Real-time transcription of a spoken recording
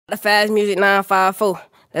The fast music 954.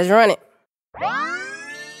 Let's run it.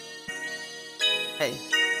 Hey,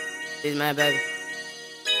 this man, baby.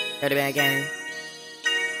 Dirty band gang.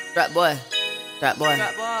 Trap boy.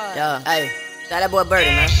 Yeah, hey, that boy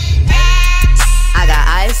Birdie, man. I got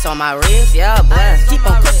ice on my wrist, yeah, boy. Keep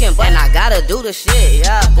on cooking, boy. And I gotta do the shit,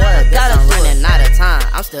 yeah, boy. Guess I'm running out of time.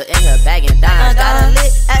 I'm still in here bagging dimes. Got a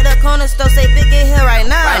lick at the corner store, say big in here right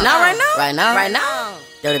now. Right now.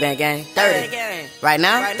 Dirty band gang, 30. Right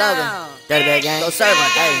now, Thugga. Dirty band gang, go serve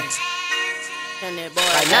him, hey.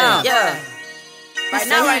 Right now, yeah. Right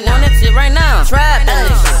now, want that shit right now. Trap in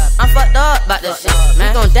this shit. I'm fucked up about this shit.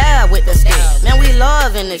 Man, we gon' die with the stick. Man, we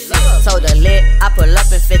loving this shit. Told the lit, I pull up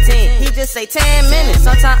in 15. He just say 10 minutes.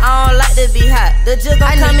 Sometimes I don't like to be hot. The jig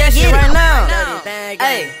gon' come and get it right now.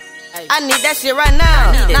 Hey, I need that shit right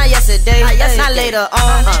now. Not yesterday, not later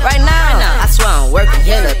on. Right now, I swear I'm working.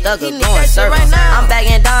 Hit a Thugga going service. I'm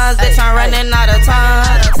bagging dimes, bitch. I'm running out of time.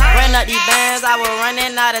 Ran up these bands, I was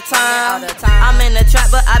running out of time. I'm in the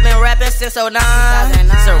trap, but I've been rapping since 09.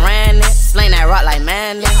 Saran it, slang that rock like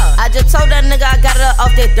man. I just told that nigga I got it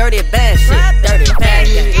off this dirty band shit. Dirty band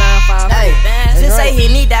shit. Hey, just say he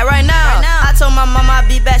need that right now. I told my mama I'd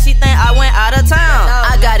be back, she think I went out of town.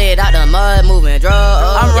 I got it out the mud, moving drugs.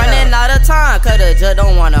 I'm running out of time, cause the judge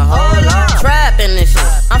don't wanna hold on. Trap in this shit.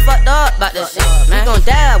 I'm fucked up about this shit. We gon'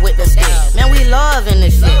 die with the stick. Man, we loving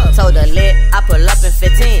this shit. Told the lit, I pull up in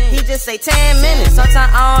 15. He just say 10 minutes.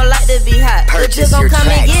 Sometimes I don't like to be hot. The judge gon' come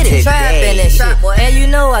and get it. Trap in this shit. And you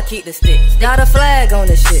know I keep the stick. Got a flag on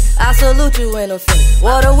this shit. I salute you when I'm finished.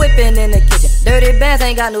 Water whipping in the kitchen. Dirty bands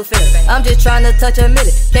ain't got no feeling. I'm just trying to touch a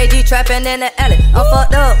million. KG trapping in the alley. I'm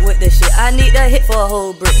fucked up with this shit. I need that hit for a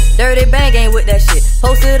whole brick. Dirty bang ain't with that shit.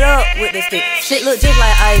 Posted up with the stick. Shit look just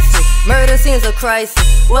like ISIS. Murder scenes a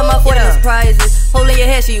crisis. Where my 40 prizes. Holding your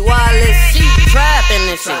head, she wireless. She trapping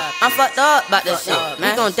this shit. I'm fucked up about this shit.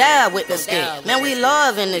 We gon' die with the stick. Man, we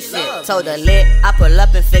loving this shit. Told the lit, I pull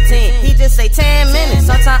up in 15. He just say 10 minutes.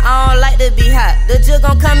 Sometimes I don't like to be hot. The judge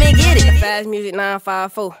gon' come and get it. Fast music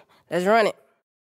 954. Let's run it.